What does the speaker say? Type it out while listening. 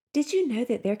Did you know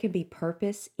that there can be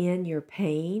purpose in your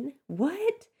pain?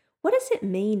 What? What does it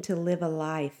mean to live a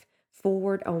life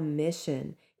forward on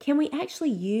mission? Can we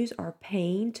actually use our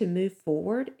pain to move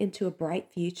forward into a bright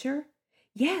future?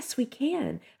 Yes, we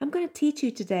can. I'm going to teach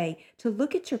you today to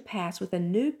look at your past with a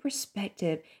new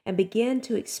perspective and begin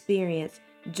to experience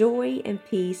joy and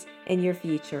peace in your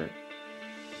future.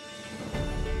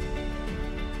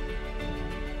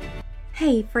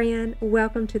 Hey, friend,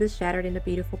 welcome to the Shattered into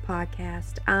Beautiful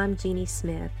podcast. I'm Jeannie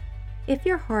Smith. If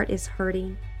your heart is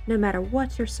hurting, no matter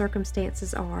what your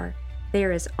circumstances are,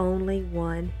 there is only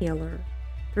one healer.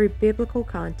 Through biblical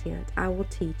content, I will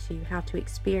teach you how to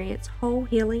experience whole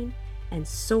healing and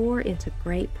soar into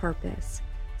great purpose.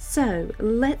 So,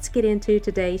 let's get into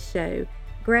today's show.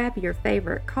 Grab your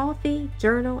favorite coffee,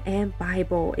 journal, and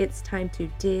Bible. It's time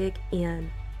to dig in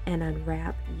and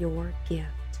unwrap your gift.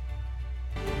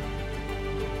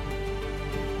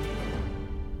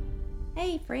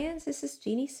 Hey friends, this is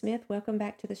Jeannie Smith. Welcome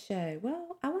back to the show.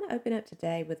 Well, I want to open up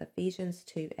today with Ephesians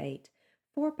 2:8.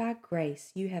 For by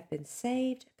grace you have been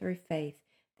saved through faith.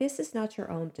 This is not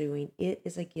your own doing, it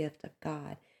is a gift of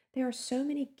God. There are so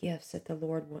many gifts that the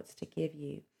Lord wants to give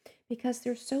you because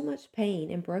there's so much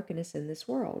pain and brokenness in this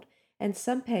world. And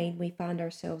some pain we find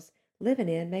ourselves living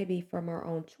in maybe from our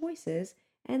own choices,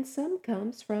 and some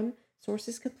comes from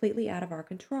sources completely out of our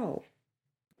control.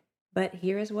 But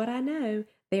here is what I know,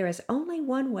 there is only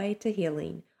one way to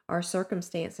healing. Our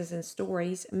circumstances and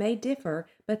stories may differ,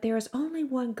 but there is only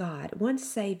one God, one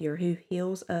Savior who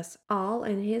heals us all,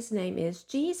 and His name is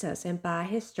Jesus, and by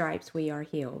His stripes we are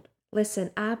healed.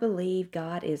 Listen, I believe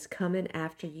God is coming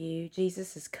after you.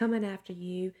 Jesus is coming after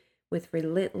you with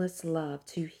relentless love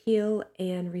to heal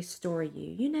and restore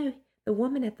you. You know, the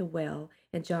woman at the well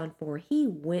in John 4, He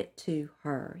went to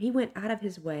her. He went out of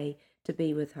His way to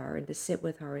be with her and to sit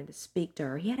with her and to speak to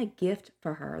her. He had a gift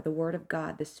for her, the Word of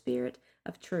God, the Spirit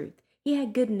of truth. He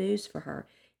had good news for her.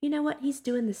 You know what? He's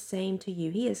doing the same to you.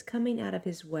 He is coming out of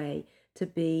His way to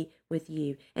be with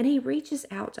you. And He reaches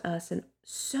out to us in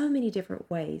so many different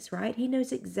ways, right? He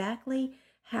knows exactly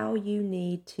how you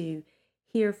need to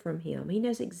hear from Him. He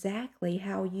knows exactly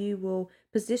how you will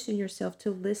position yourself to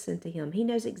listen to Him. He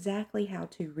knows exactly how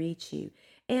to reach you.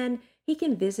 And He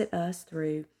can visit us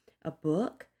through a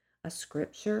book, a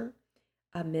scripture,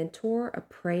 a mentor, a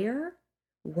prayer,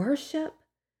 worship,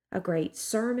 a great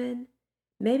sermon.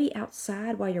 Maybe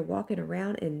outside while you're walking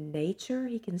around in nature,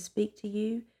 He can speak to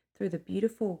you through the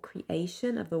beautiful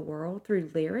creation of the world,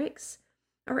 through lyrics,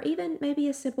 or even maybe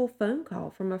a simple phone call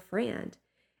from a friend.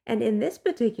 And in this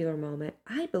particular moment,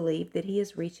 I believe that He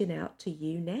is reaching out to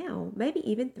you now, maybe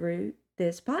even through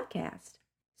this podcast.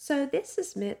 So, this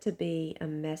is meant to be a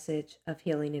message of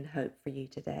healing and hope for you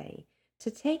today. To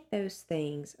take those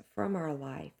things from our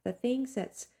life, the things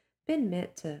that's been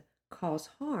meant to cause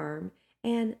harm,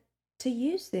 and to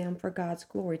use them for God's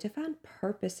glory, to find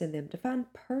purpose in them, to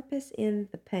find purpose in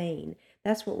the pain.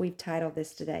 That's what we've titled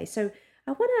this today. So,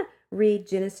 I want to read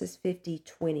Genesis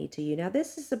 50:20 to you. Now,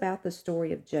 this is about the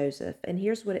story of Joseph, and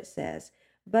here's what it says.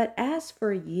 But as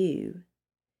for you,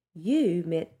 you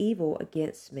meant evil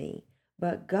against me,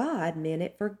 but God meant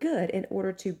it for good in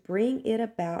order to bring it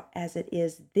about as it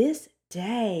is this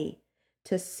day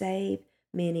to save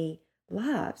many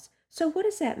lives. So, what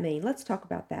does that mean? Let's talk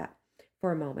about that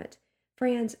for a moment.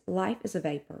 Friends, life is a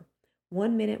vapor.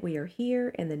 One minute we are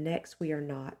here, and the next we are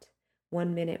not.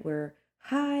 One minute we're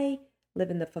high,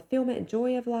 living the fulfillment and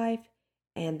joy of life,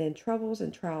 and then troubles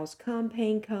and trials come,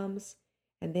 pain comes,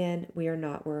 and then we are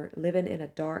not. We're living in a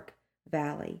dark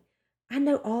valley. I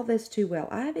know all this too well.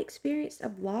 I've experienced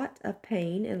a lot of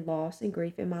pain and loss and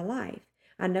grief in my life.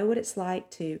 I know what it's like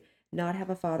to not have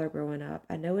a father growing up.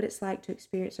 I know what it's like to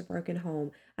experience a broken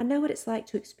home. I know what it's like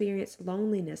to experience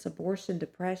loneliness, abortion,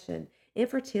 depression,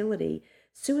 infertility,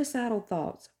 suicidal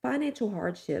thoughts, financial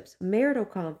hardships, marital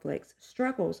conflicts,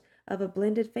 struggles of a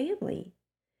blended family.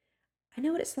 I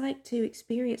know what it's like to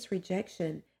experience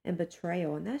rejection and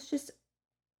betrayal, and that's just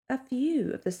a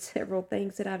few of the several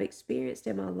things that I've experienced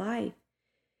in my life.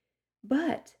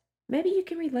 But maybe you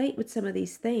can relate with some of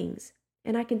these things.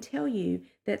 And I can tell you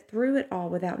that through it all,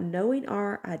 without knowing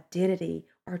our identity,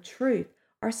 our truth,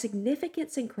 our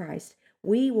significance in Christ,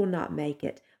 we will not make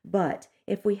it. But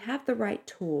if we have the right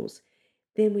tools,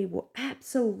 then we will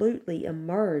absolutely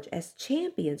emerge as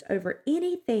champions over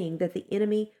anything that the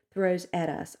enemy throws at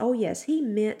us. Oh, yes, he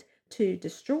meant to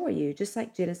destroy you, just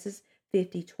like Genesis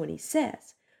 50:20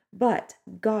 says. But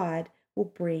God will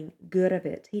bring good of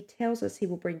it. He tells us He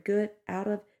will bring good out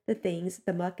of the things,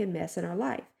 the muck and mess in our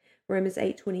life. Romans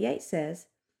 8:28 says,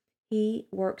 He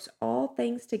works all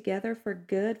things together for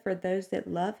good for those that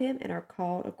love Him and are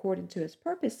called according to His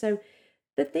purpose. So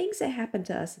The things that happen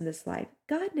to us in this life,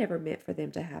 God never meant for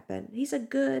them to happen. He's a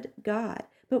good God,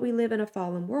 but we live in a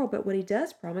fallen world. But what He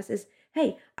does promise is,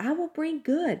 hey, I will bring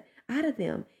good out of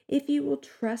them if you will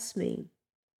trust me,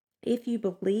 if you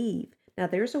believe. Now,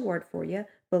 there's a word for you,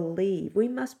 believe. We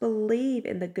must believe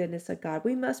in the goodness of God.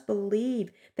 We must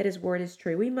believe that His word is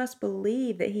true. We must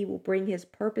believe that He will bring His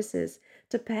purposes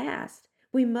to pass.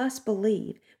 We must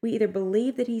believe. We either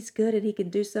believe that He's good and He can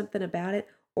do something about it,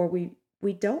 or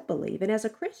we don't believe. And as a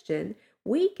Christian,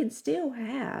 we can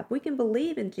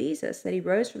believe in Jesus, that He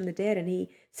rose from the dead and He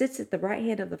sits at the right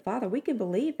hand of the Father. We can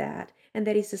believe that, and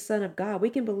that He's the Son of God. We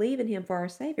can believe in Him for our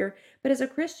Savior. But as a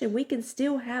Christian, we can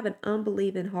still have an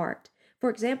unbelieving heart. For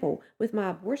example, with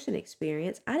my abortion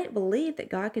experience, I didn't believe that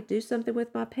God could do something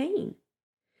with my pain.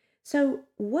 So,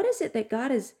 what is it that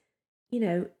God is, you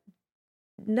know,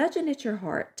 nudging at your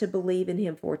heart to believe in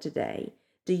Him for today?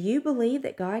 Do you believe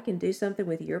that God can do something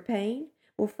with your pain?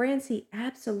 Well, friends, He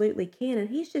absolutely can.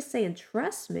 And He's just saying,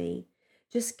 trust me.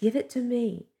 Just give it to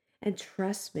me and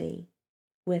trust me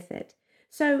with it.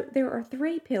 So, there are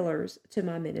three pillars to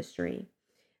my ministry,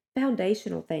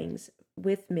 foundational things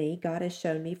with me, God has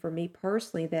shown me, for me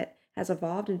personally, that has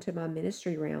evolved into my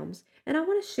ministry realms. And I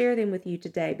want to share them with you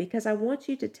today because I want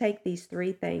you to take these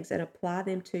three things and apply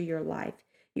them to your life.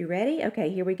 You ready? Okay,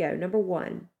 here we go. Number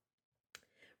one,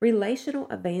 relational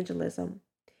evangelism.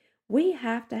 We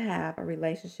have to have a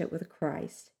relationship with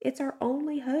Christ. It's our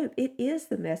only hope. It is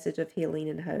the message of healing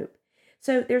and hope.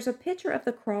 So there's a picture of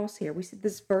the cross here. We see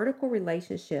this vertical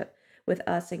relationship with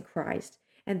us and Christ.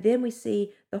 And then we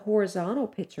see the horizontal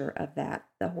picture of that,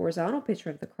 the horizontal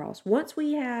picture of the cross. Once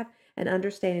we have an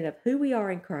understanding of who we are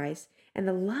in Christ and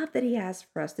the love that He has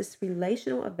for us, this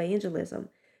relational evangelism,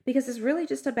 because it's really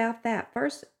just about that.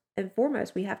 First and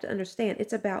foremost, we have to understand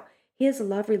it's about His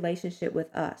love relationship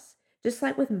with us. Just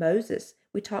like with Moses,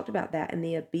 we talked about that in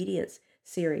the obedience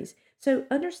series. So,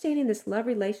 understanding this love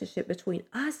relationship between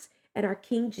us and our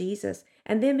King Jesus,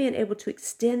 and then being able to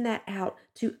extend that out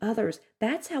to others.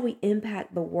 That's how we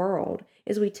impact the world,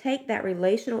 is we take that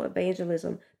relational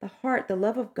evangelism, the heart, the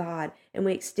love of God, and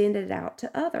we extend it out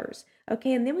to others.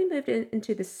 Okay, and then we moved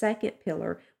into the second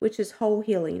pillar, which is whole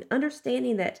healing,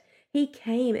 understanding that He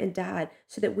came and died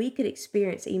so that we could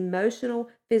experience emotional,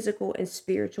 physical, and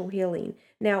spiritual healing.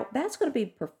 Now, that's going to be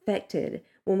perfected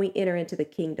when we enter into the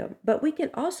kingdom, but we can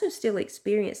also still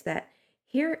experience that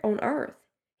here on earth.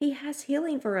 He has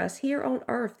healing for us here on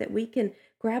earth that we can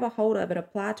grab a hold of and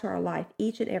apply to our life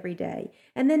each and every day.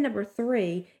 And then number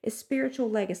three is spiritual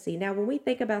legacy. Now, when we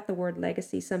think about the word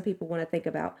legacy, some people want to think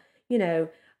about,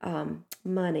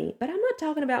 money. But I'm not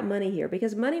talking about money here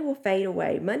because money will fade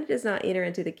away. Money does not enter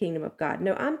into the kingdom of God.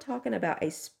 No, I'm talking about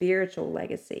a spiritual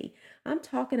legacy. I'm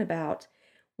talking about,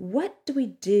 what do we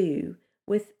do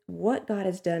with what God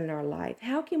has done in our life?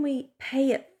 How can we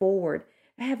pay it forward?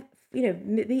 Have,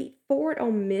 be forward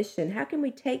on mission. How can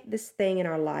we take this thing in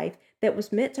our life that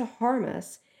was meant to harm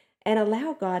us and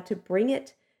allow God to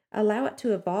allow it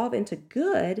to evolve into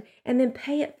good, and then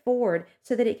pay it forward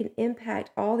so that it can impact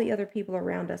all the other people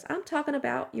around us? I'm talking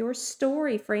about your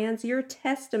story, friends. Your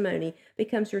testimony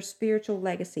becomes your spiritual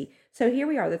legacy. So here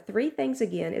we are. The three things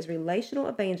again is relational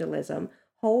evangelism,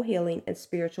 whole healing, and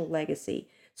spiritual legacy.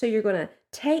 So you're going to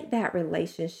take that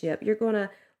relationship, you're going to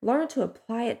learn to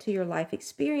apply it to your life,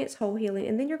 experience whole healing,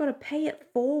 and then you're going to pay it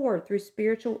forward through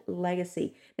spiritual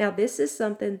legacy. Now, this is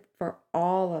something for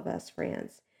all of us,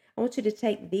 friends. I want you to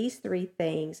take these three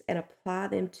things and apply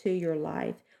them to your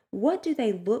life. What do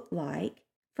they look like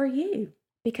for you?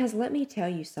 Because let me tell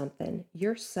you something,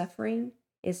 your suffering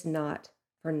is not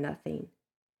for nothing.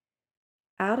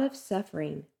 Out of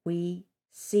suffering, we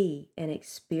see and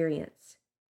experience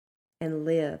and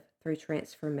live through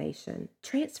transformation.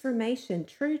 Transformation,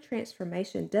 true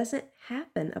transformation, doesn't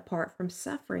happen apart from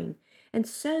suffering. And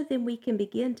so then we can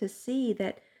begin to see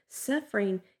that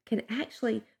suffering can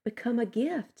actually become a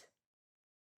gift.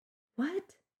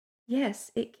 What?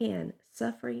 Yes, it can.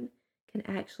 Suffering can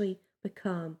actually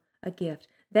become a gift.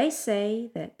 They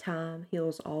say that time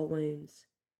heals all wounds.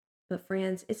 But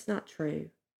friends, it's not true.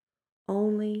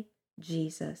 Only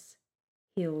Jesus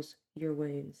heals your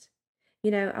wounds.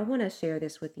 I want to share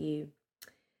this with you.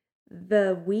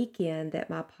 The weekend that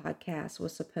my podcast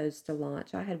was supposed to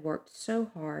launch, I had worked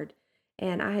so hard,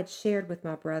 and I had shared with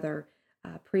my brother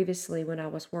previously when I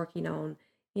was working on,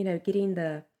 getting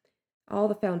the all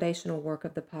the foundational work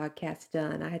of the podcast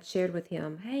done. I had shared with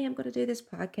him, "Hey, I'm going to do this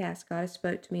podcast. God has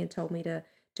spoke to me and told me to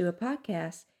do a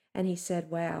podcast." And he said,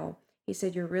 "Wow." He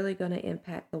said, "You're really going to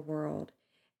impact the world."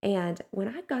 And when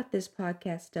I got this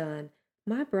podcast done,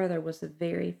 my brother was the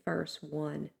very first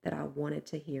one that I wanted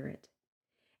to hear it.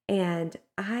 And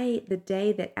the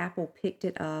day that Apple picked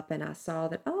it up and I saw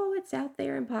that, oh, it's out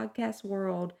there in podcast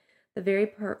world, the very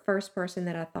first person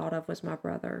that I thought of was my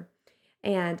brother.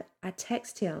 And I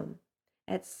text him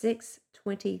at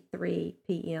 6:23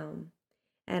 p.m.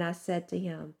 and I said to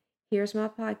him, here's my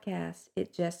podcast.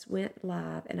 It just went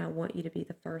live and I want you to be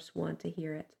the first one to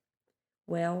hear it.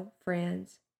 Well,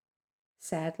 friends,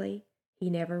 sadly, he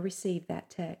never received that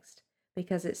text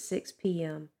because at 6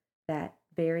 p.m. that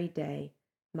very day,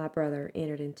 my brother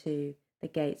entered into the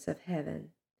gates of heaven.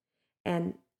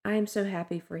 And I am so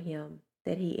happy for him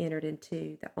that he entered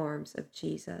into the arms of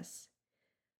Jesus.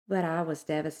 But I was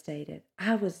devastated.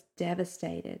 I was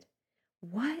devastated.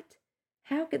 What?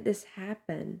 How could this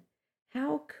happen?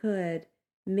 How could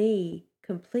me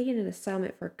completing an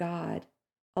assignment for God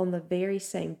on the very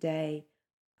same day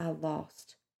I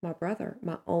lost my brother,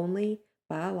 my only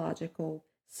biological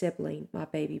sibling, my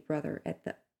baby brother, at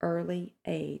the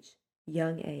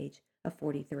young age of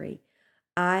 43?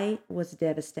 I was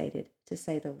devastated, to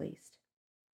say the least.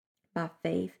 My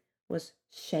faith was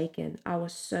shaken. I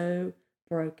was so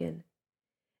broken.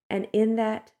 And in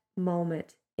that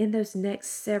moment, in those next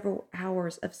several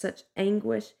hours of such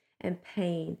anguish and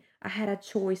pain, I had a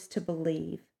choice to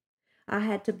believe. I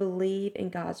had to believe in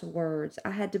God's words.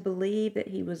 I had to believe that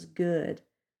He was good,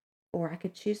 or I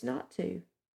could choose not to.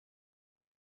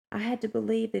 I had to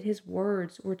believe that His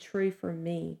words were true for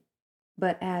me.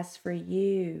 But as for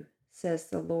you, says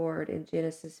the Lord in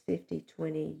Genesis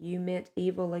 50:20, you meant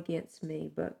evil against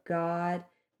me, but God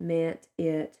meant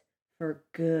it for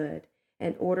good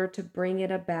in order to bring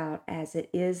it about as it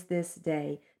is this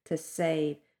day to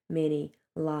save many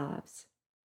lives.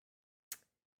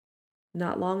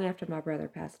 Not long after my brother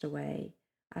passed away,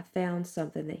 I found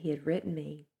something that he had written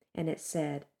me, and it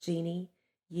said, Jeannie,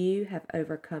 you have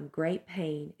overcome great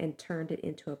pain and turned it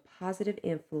into a positive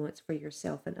influence for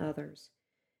yourself and others.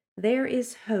 There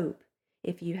is hope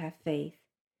if you have faith.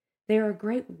 There are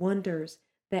great wonders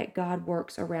that God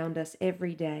works around us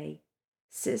every day.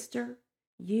 Sister,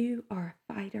 you are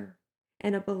a fighter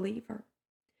and a believer.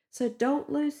 So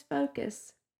don't lose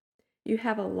focus. You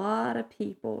have a lot of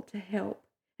people to help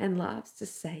and lives to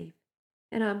save.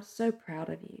 And I'm so proud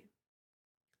of you.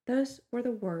 Those were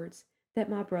the words that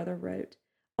my brother wrote.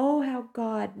 Oh, how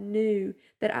God knew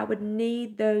that I would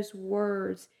need those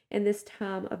words in this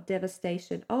time of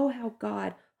devastation. Oh, how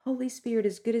God, Holy Spirit,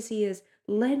 as good as He is,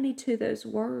 led me to those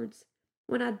words.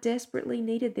 When I desperately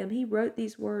needed them, He wrote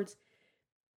these words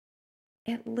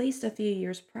at least a few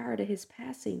years prior to His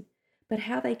passing. But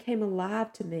how they came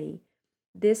alive to me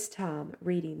this time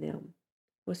reading them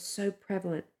was so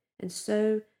prevalent and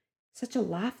such a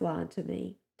lifeline to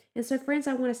me. And so, friends,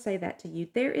 I want to say that to you.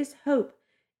 There is hope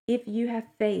if you have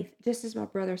faith, just as my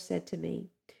brother said to me.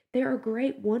 There are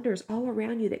great wonders all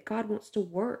around you that God wants to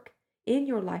work in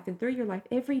your life and through your life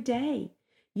every day.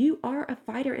 You are a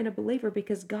fighter and a believer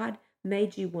because God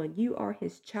made you one. You are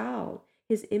His child,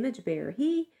 His image bearer.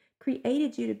 He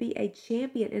created you to be a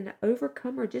champion and an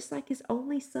overcomer, just like His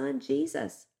only Son,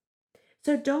 Jesus.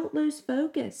 So don't lose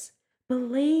focus.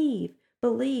 Believe,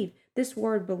 believe. This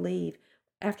word believe,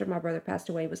 after my brother passed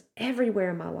away, was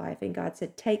everywhere in my life. And God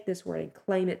said, take this word and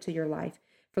claim it to your life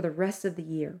for the rest of the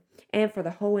year and for the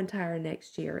whole entire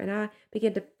next year. And I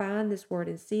began to find this word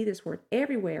and see this word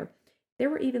everywhere. There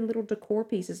were even little decor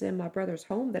pieces in my brother's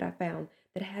home that I found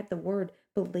that had the word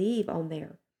believe on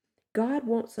there. God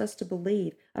wants us to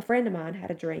believe. A friend of mine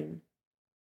had a dream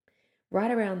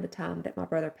right around the time that my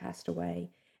brother passed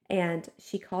away. And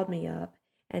she called me up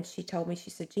and she told me, she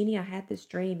said, Jeannie, I had this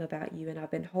dream about you and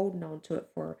I've been holding on to it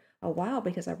for a while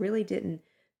because I really didn't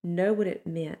know what it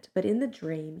meant. But in the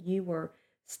dream, you were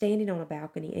standing on a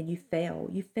balcony and you fell.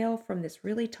 You fell from this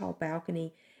really tall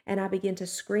balcony and I began to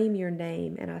scream your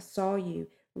name and I saw you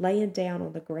laying down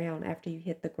on the ground after you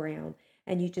hit the ground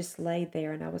and you just laid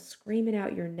there and I was screaming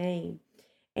out your name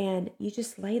and you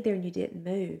just laid there and you didn't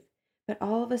move. But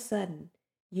all of a sudden,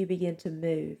 you begin to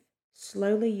move.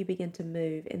 Slowly, you begin to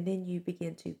move, and then you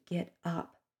begin to get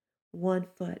up 1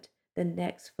 foot, the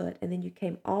next foot, and then you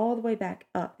came all the way back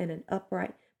up in an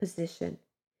upright position.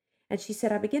 And she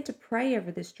said, I began to pray over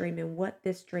this dream and what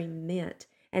this dream meant.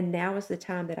 And now is the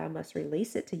time that I must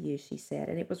release it to you, she said.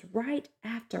 And it was right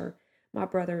after my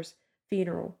brother's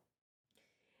funeral.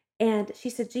 And she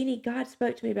said, Jeannie, God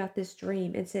spoke to me about this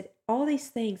dream and said, all these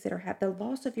things that are happening, the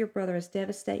loss of your brother, as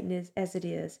devastating as it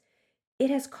is, it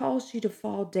has caused you to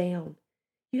fall down.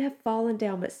 You have fallen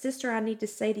down. But sister, I need to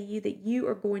say to you that you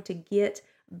are going to get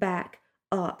back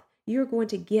up. You're going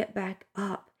to get back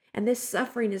up. And this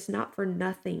suffering is not for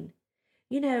nothing.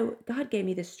 You know, God gave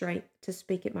me the strength to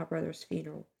speak at my brother's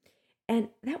funeral. And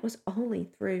that was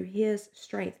only through His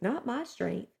strength, not my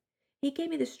strength. He gave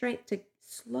me the strength to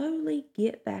slowly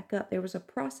get back up. There was a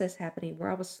process happening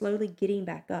where I was slowly getting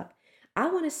back up. I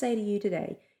want to say to you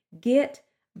today, get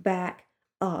back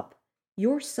up.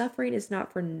 Your suffering is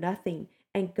not for nothing,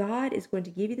 and God is going to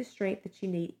give you the strength that you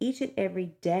need each and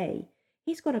every day.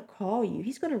 He's going to call you.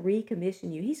 He's going to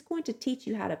recommission you. He's going to teach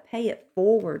you how to pay it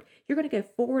forward. You're going to go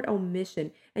forward on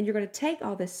mission, and you're going to take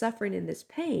all this suffering and this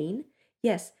pain.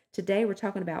 Yes, today we're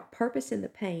talking about purpose in the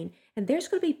pain, and there's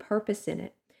going to be purpose in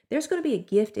it. There's going to be a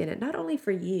gift in it, not only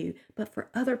for you, but for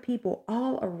other people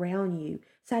all around you.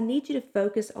 So I need you to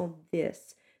focus on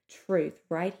this truth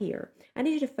right here. I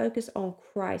need you to focus on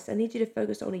Christ. I need you to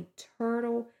focus on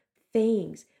eternal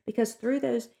things, because through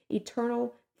those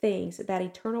eternal things, that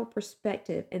eternal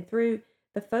perspective, and through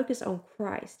the focus on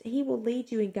Christ, He will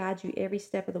lead you and guide you every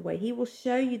step of the way. He will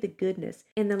show you the goodness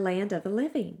in the land of the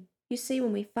living. You see,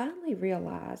 when we finally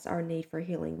realize our need for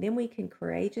healing, then we can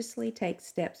courageously take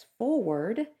steps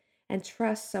forward and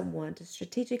trust someone to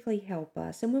strategically help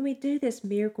us. And when we do this,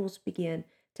 miracles begin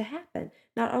to happen.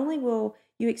 Not only will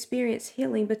you experience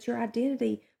healing, but your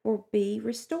identity will be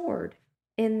restored.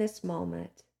 In this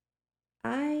moment,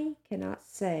 I cannot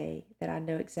say that I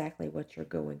know exactly what you're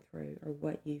going through or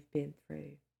what you've been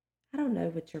through. I don't know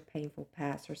what your painful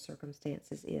past or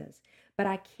circumstances is, but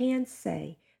I can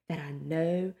say that I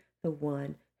know the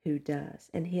one who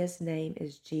does, and his name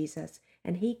is Jesus,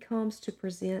 and he comes to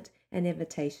present an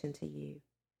invitation to you.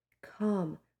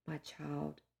 Come, my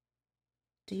child.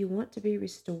 Do you want to be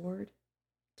restored,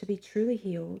 to be truly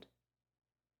healed?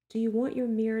 Do you want your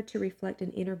mirror to reflect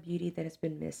an inner beauty that has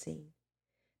been missing?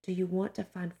 Do you want to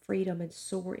find freedom and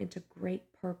soar into great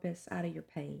purpose out of your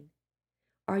pain?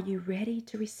 Are you ready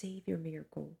to receive your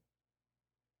miracle?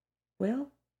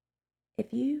 Well,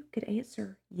 if you could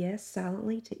answer yes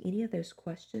silently to any of those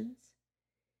questions,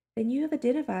 then you have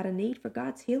identified a need for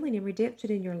God's healing and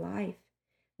redemption in your life.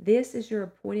 This is your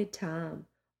appointed time.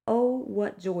 Oh,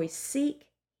 what joy! Seek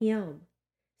Him.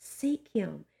 Seek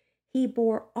Him. He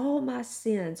bore all my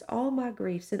sins, all my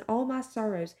griefs, and all my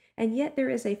sorrows, and yet there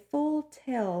is a full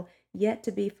tale yet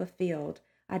to be fulfilled.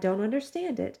 I don't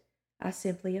understand it. I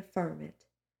simply affirm it.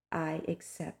 I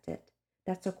accept it.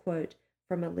 That's a quote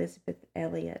from Elizabeth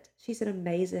Elliot. She's an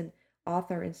amazing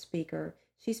author and speaker.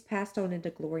 She's passed on into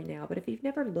glory now, but if you've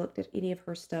never looked at any of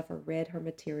her stuff or read her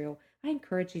material, I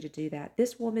encourage you to do that.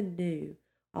 This woman knew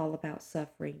all about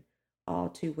suffering all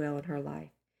too well in her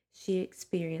life. She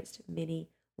experienced many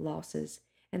losses,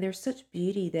 and there's such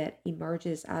beauty that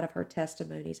emerges out of her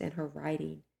testimonies and her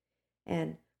writing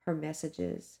and her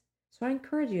messages. So I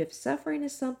encourage you, if suffering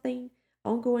is something,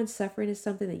 ongoing suffering is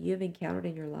something that you have encountered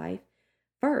in your life,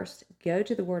 first go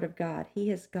to the Word of God. He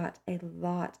has got a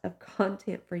lot of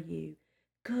content for you,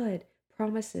 good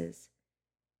promises,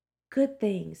 good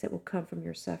things that will come from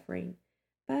your suffering.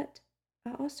 But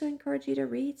I also encourage you to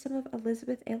read some of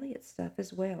Elizabeth Elliot's stuff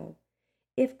as well.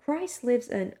 If Christ lives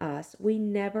in us, we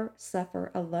never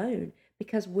suffer alone,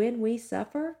 because when we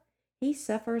suffer, He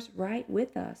suffers right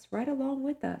with us, right along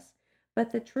with us.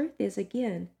 But the truth is,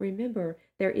 again, remember,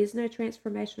 there is no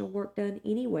transformational work done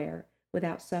anywhere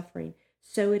without suffering.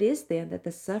 So it is then that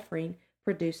the suffering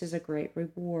produces a great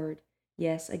reward.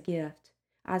 Yes, a gift.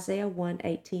 Isaiah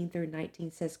 1:18 through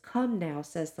 19 says, "Come now,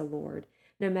 says the Lord.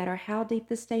 No matter how deep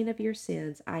the stain of your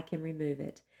sins, I can remove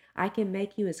it. I can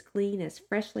make you as clean as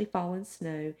freshly fallen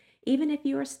snow. Even if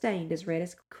you are stained as red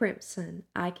as crimson,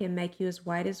 I can make you as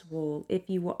white as wool if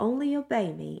you will only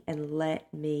obey me and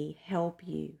let me help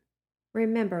you."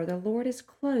 Remember, the Lord is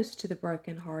close to the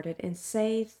brokenhearted and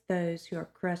saves those who are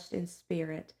crushed in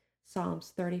spirit.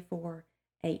 Psalms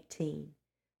 34:18.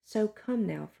 So come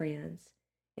now, friends.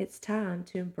 It's time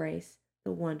to embrace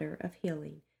the wonder of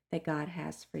healing that God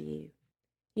has for you.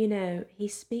 You know, He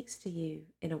speaks to you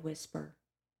in a whisper.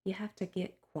 You have to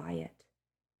get quiet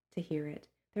to hear it.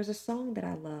 There's a song that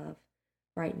I love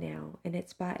right now, and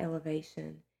it's by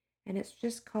Elevation, and it's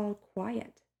just called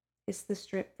Quiet. It's the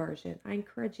strip version. I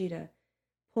encourage you to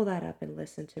pull that up and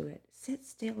listen to it. Sit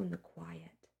still in the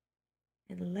quiet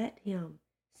and let Him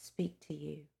speak to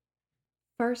you.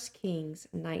 1 Kings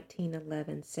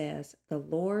 19:11 says, "The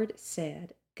Lord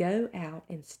said, 'Go out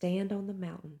and stand on the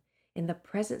mountain in the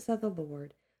presence of the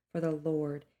Lord, for the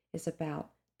Lord is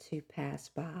about to pass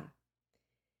by.'"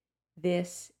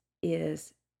 This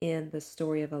is in the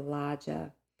story of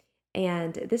Elijah.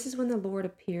 And this is when the Lord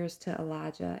appears to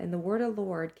Elijah. And the word of the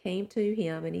Lord came to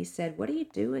him, and he said, "What are you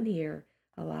doing here,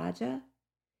 Elijah?"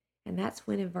 And that's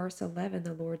when in verse 11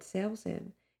 the Lord tells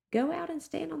him, "Go out and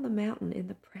stand on the mountain in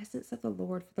the presence of the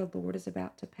Lord, for the Lord is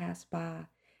about to pass by."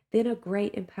 Then a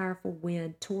great and powerful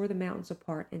wind tore the mountains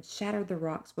apart and shattered the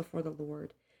rocks before the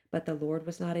Lord, but the Lord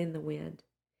was not in the wind.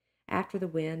 After the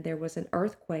wind, there was an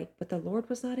earthquake, but the Lord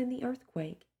was not in the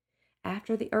earthquake.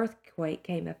 After the earthquake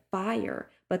came a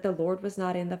fire, but the Lord was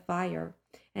not in the fire.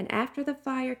 And after the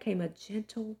fire came a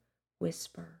gentle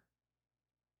whisper,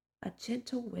 a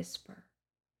gentle whisper.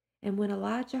 And when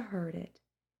Elijah heard it,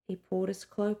 he pulled his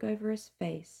cloak over his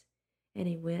face, and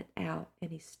he went out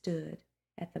and he stood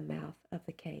at the mouth of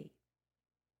the cave.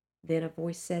 Then a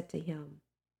voice said to him,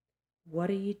 "What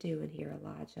are you doing here,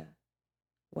 Elijah?"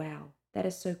 Wow, that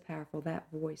is so powerful.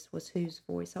 That voice was whose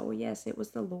voice? Oh, yes, it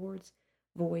was the Lord's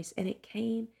voice, and it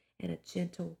came in a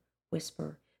gentle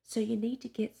whisper. So you need to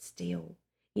get still.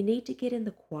 You need to get in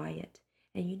the quiet,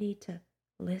 and you need to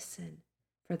listen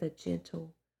for the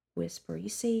gentle whisper. You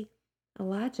see,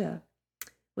 Elijah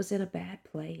was in a bad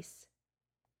place.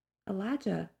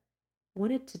 Elijah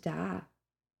wanted to die.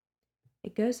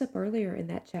 It goes up earlier in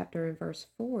that chapter in verse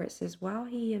 4. It says, "While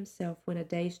he himself went a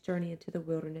day's journey into the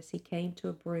wilderness, he came to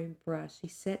a broom bush. He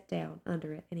sat down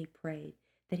under it and he prayed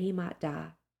that he might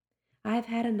die. 'I have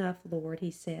had enough, Lord,' he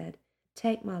said.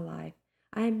 'Take my life.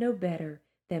 I am no better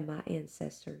than my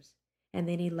ancestors.' And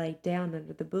then he laid down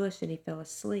under the bush and he fell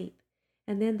asleep.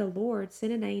 And then the Lord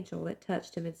sent an angel that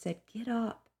touched him and said, 'Get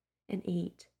up and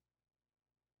eat.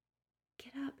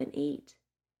 Get up and eat.'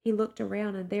 He looked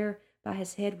around, and there by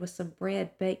his head was some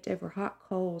bread baked over hot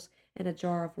coals and a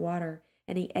jar of water.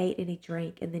 And he ate and he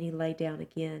drank, and then he lay down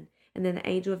again. And then the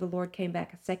angel of the Lord came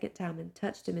back a second time and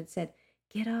touched him and said,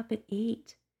 'Get up and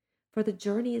eat, for the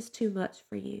journey is too much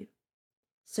for you.'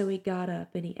 So he got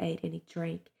up and he ate and he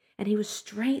drank, and he was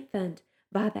strengthened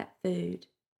by that food.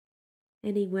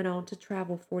 And he went on to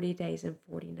travel 40 days and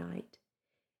 40 nights.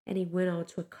 And he went on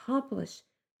to accomplish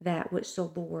that which the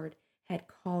Lord had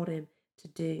called him to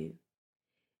do.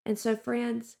 And so,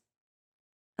 friends,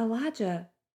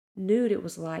 Elijah knew what it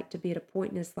was like to be at a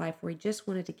point in his life where he just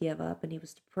wanted to give up and he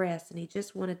was depressed and he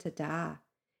just wanted to die.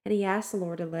 And he asked the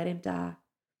Lord to let him die.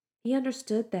 He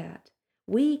understood that.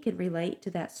 We can relate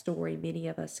to that story, many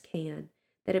of us can.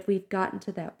 That if we've gotten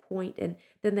to that point and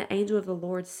then the angel of the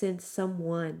Lord sends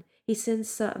someone, he sends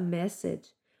some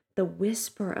message. The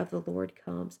whisper of the Lord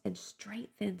comes and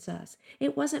strengthens us.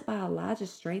 It wasn't by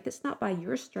Elijah's strength. It's not by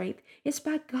your strength. It's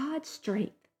by God's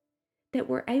strength that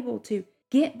we're able to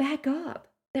get back up,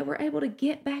 that we're able to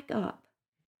get back up.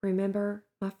 Remember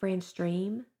my friend's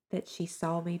dream that she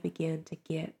saw me begin to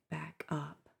get back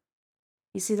up.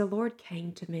 You see, the Lord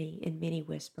came to me in many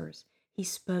whispers. He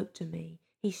spoke to me.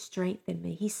 He strengthened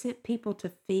me. He sent people to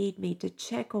feed me, to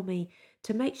check on me,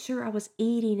 to make sure I was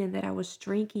eating and that I was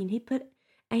drinking. He put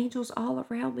angels all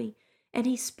around me, and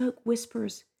he spoke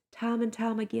whispers time and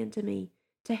time again to me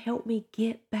to help me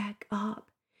get back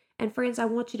up. And friends, I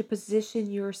want you to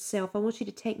position yourself. I want you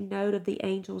to take note of the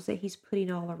angels that he's putting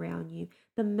all around you,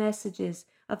 the messages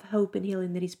of hope and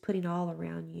healing that he's putting all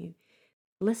around you.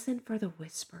 Listen for the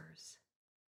whispers.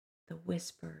 The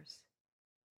whispers.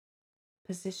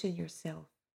 Position yourself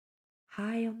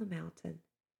high on the mountain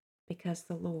because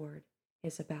the Lord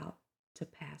is about to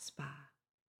pass by.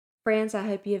 Friends, I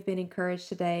hope you have been encouraged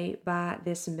today by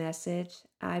this message.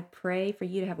 I pray for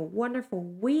you to have a wonderful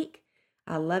week.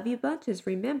 I love you bunches.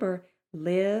 Remember,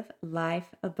 live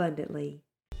life abundantly.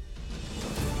 If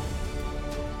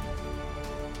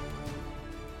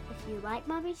you like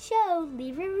Mommy's show,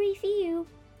 leave a review.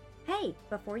 Hey,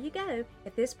 before you go,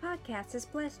 if this podcast has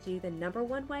blessed you, the number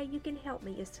one way you can help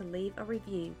me is to leave a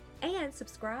review and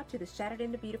subscribe to the Shattered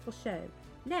into Beautiful show.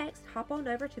 Next, hop on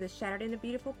over to the Shattered into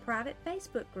Beautiful private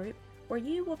Facebook group where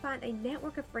you will find a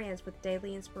network of friends with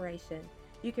daily inspiration.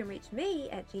 You can reach me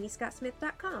at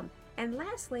jeanniescottsmith.com. And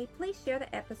lastly, please share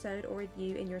the episode or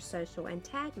review in your social and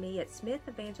tag me at Smith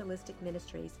Evangelistic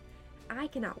Ministries. I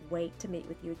cannot wait to meet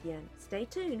with you again. Stay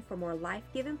tuned for more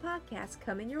life-giving podcasts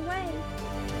coming your way.